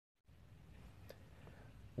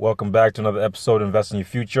Welcome back to another episode of Invest in Your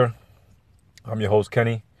Future. I'm your host,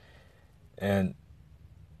 Kenny. And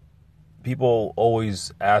people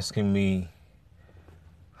always asking me,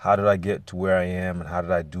 how did I get to where I am and how did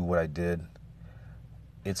I do what I did?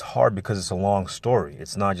 It's hard because it's a long story.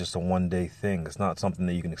 It's not just a one-day thing. It's not something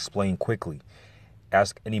that you can explain quickly.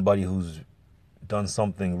 Ask anybody who's done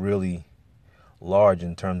something really large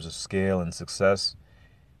in terms of scale and success.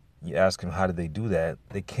 You ask them how did they do that,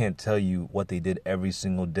 they can't tell you what they did every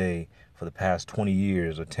single day for the past 20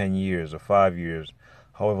 years or 10 years or 5 years,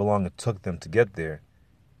 however long it took them to get there.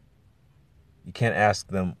 You can't ask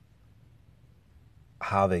them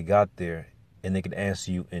how they got there and they can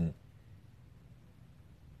answer you in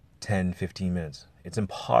 10, 15 minutes. It's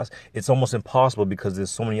almost impossible because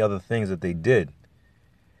there's so many other things that they did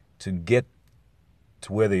to get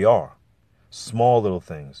to where they are. Small little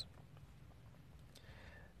things.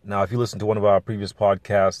 Now, if you listen to one of our previous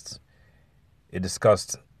podcasts, it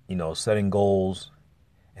discussed, setting goals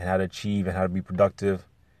and how to achieve and how to be productive.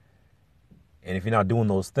 And if you're not doing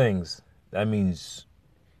those things, that means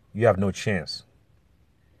you have no chance.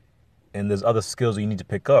 And there's other skills that you need to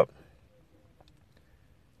pick up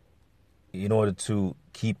in order to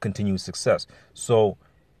keep continued success. So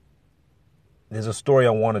there's a story I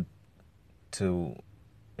wanted to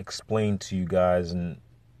explain to you guys, and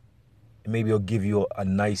maybe it'll give you a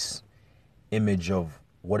nice image of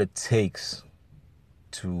what it takes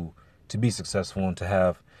to be successful and to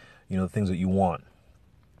have, the things that you want.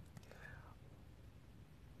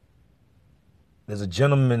 There's a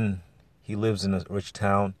gentleman, he lives in a rich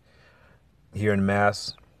town here in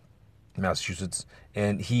Massachusetts,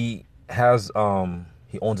 and he has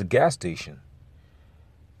he owns a gas station.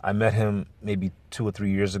 I met him maybe 2 or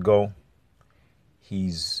 3 years ago.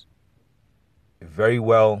 He's very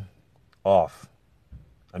well off.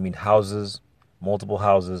 Multiple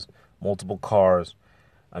houses, multiple cars.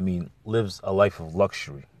 Lives a life of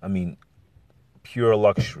luxury. Pure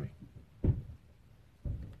luxury.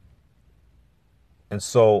 And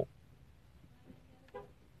so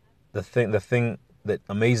the thing that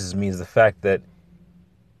amazes me is the fact that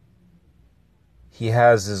he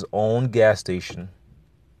has his own gas station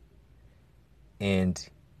and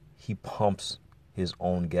he pumps his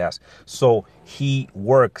own gas. So he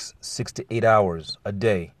works 6 to 8 hours a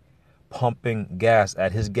day pumping gas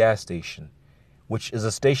at his gas station, which is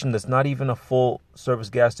a station that's not even a full service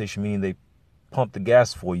gas station, meaning they pump the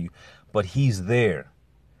gas for you, but he's there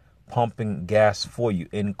pumping gas for you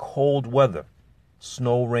in cold weather,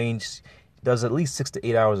 snow, rain. He does at least 6 to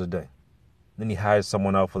 8 hours a day. Then he hires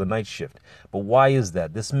someone out for the night shift. But why is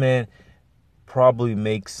that? This man probably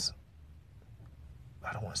makes,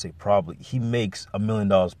 I don't want to say probably, he makes $1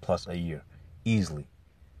 million plus a year, easily,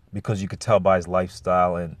 because you could tell by his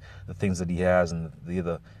lifestyle and the things that he has and the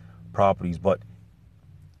other properties. But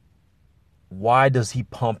why does he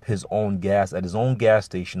pump his own gas at his own gas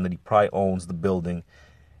station that he probably owns the building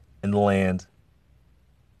and the land?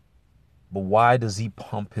 But why does he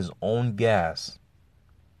pump his own gas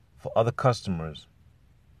for other customers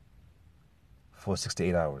for 6 to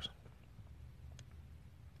 8 hours?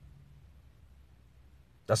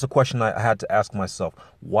 That's a question I had to ask myself.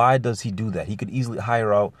 Why does he do that? He could easily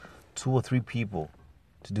hire out 2 or 3 people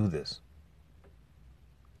to do this.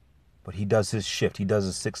 But he does his shift. He does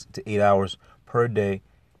his 6 to 8 hours per day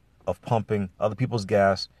of pumping other people's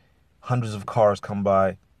gas. Hundreds of cars come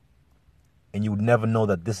by, and you would never know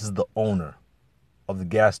that this is the owner of the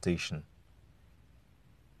gas station.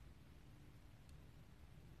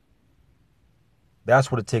 That's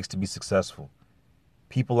what it takes to be successful.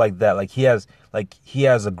 People like that, he has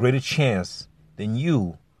a greater chance than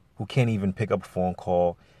you, who can't even pick up a phone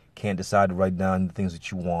call, can't decide to write down the things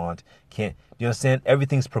that you want, do you understand?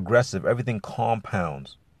 Everything's progressive, everything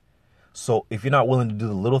compounds. So if you're not willing to do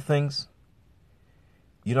the little things,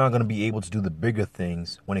 you're not going to be able to do the bigger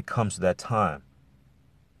things when it comes to that time.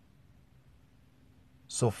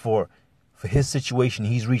 So for his situation,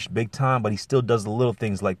 he's reached big time, but he still does the little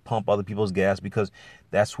things like pump other people's gas because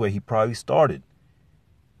that's where he probably started.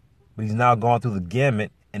 But he's now gone through the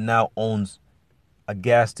gamut and now owns a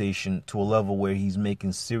gas station to a level where he's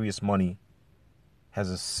making serious money, has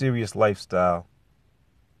a serious lifestyle,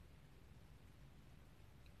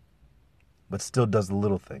 but still does the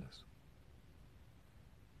little things.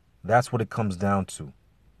 That's what it comes down to.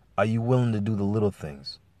 Are you willing to do the little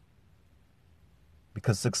things?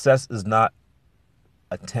 Because success is not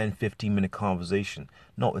a 10, 15-minute conversation.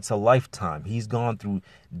 No, it's a lifetime. He's gone through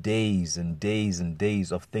days and days and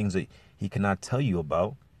days of things that he cannot tell you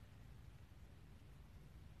about.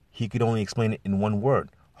 He could only explain it in one word: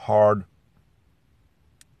 hard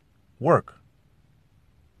work.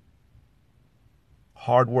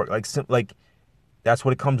 Hard work. Like that's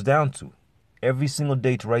what it comes down to. Every single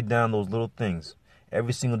day to write down those little things.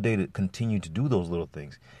 Every single day to continue to do those little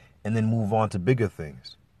things. And then move on to bigger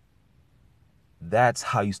things. That's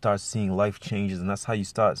how you start seeing life changes, and that's how you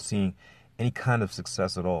start seeing any kind of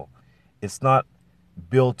success at all. It's not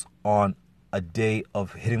built on a day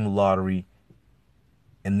of hitting the lottery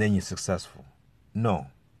and then you're successful. No.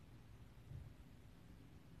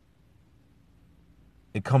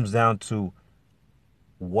 It comes down to,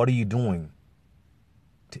 what are you doing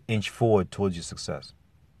to inch forward towards your success?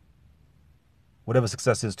 Whatever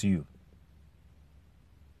success is to you.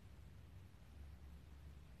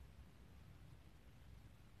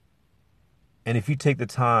 And if you take the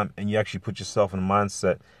time and you actually put yourself in a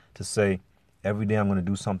mindset to say, every day I'm going to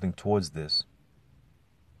do something towards this,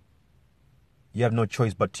 you have no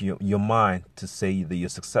choice but to your mind to say that you're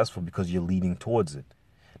successful because you're leading towards it.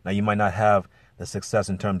 Now, you might not have the success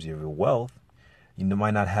in terms of your wealth. You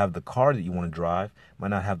might not have the car that you want to drive, might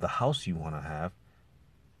not have the house you want to have.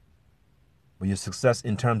 But your success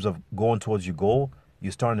in terms of going towards your goal,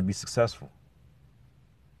 you're starting to be successful.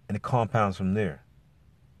 And it compounds from there.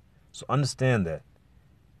 So understand that,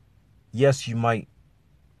 yes, you might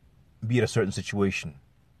be at a certain situation,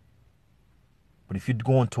 but if you're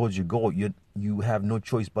going towards your goal, you have no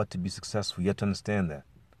choice but to be successful. You have to understand that.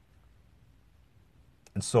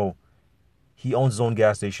 And so he owns his own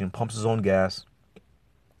gas station, pumps his own gas,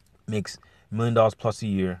 makes $1 million plus a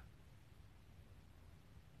year,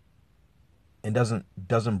 and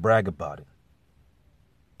doesn't brag about it.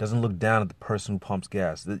 Doesn't look down at the person who pumps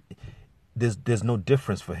gas. There's no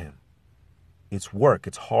difference for him. It's work.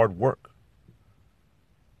 It's hard work.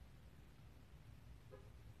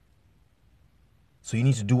 So you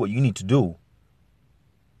need to do what you need to do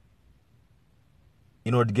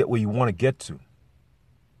in order to get where you want to get to.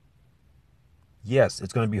 Yes,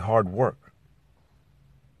 it's going to be hard work.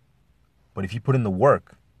 But if you put in the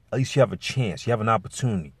work, at least you have a chance. You have an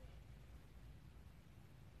opportunity.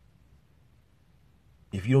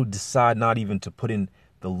 If you don't decide not even to put in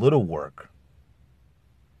the little work,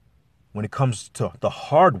 when it comes to the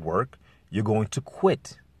hard work, you're going to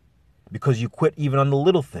quit. Because you quit even on the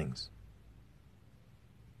little things.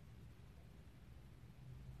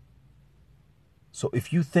 So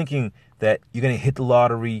if you're thinking that you're going to hit the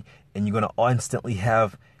lottery and you're going to instantly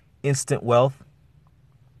have instant wealth,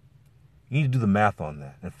 you need to do the math on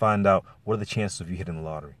that and find out what are the chances of you hitting the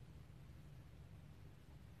lottery.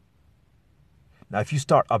 Now, if you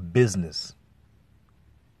start a business,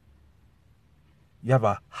 you have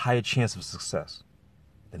a higher chance of success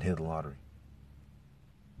than hitting the lottery.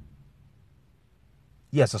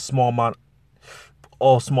 Yes, a small amount.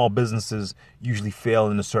 All small businesses usually fail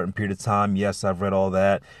in a certain period of time. Yes, I've read all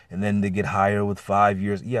that. And then they get higher with 5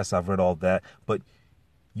 years. Yes, I've read all that. But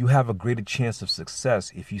you have a greater chance of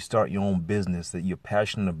success if you start your own business that you're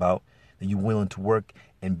passionate about, that you're willing to work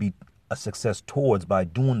and be a success towards by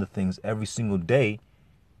doing the things every single day,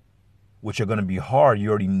 which are going to be hard. You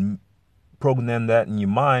already programmed that in your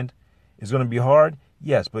mind. It's going to be hard.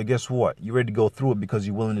 Yes, but guess what? You're ready to go through it because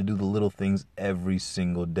you're willing to do the little things every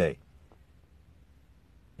single day.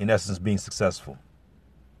 In essence, being successful.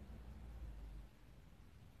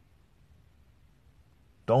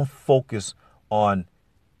 Don't focus on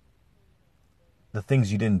the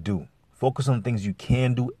things you didn't do. Focus on things you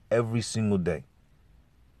can do every single day.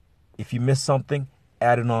 If you miss something,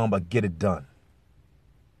 add it on, but get it done.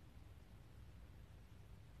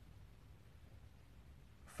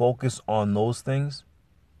 Focus on those things,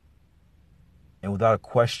 and without a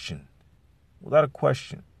question,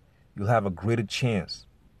 you'll have a greater chance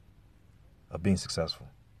of being successful.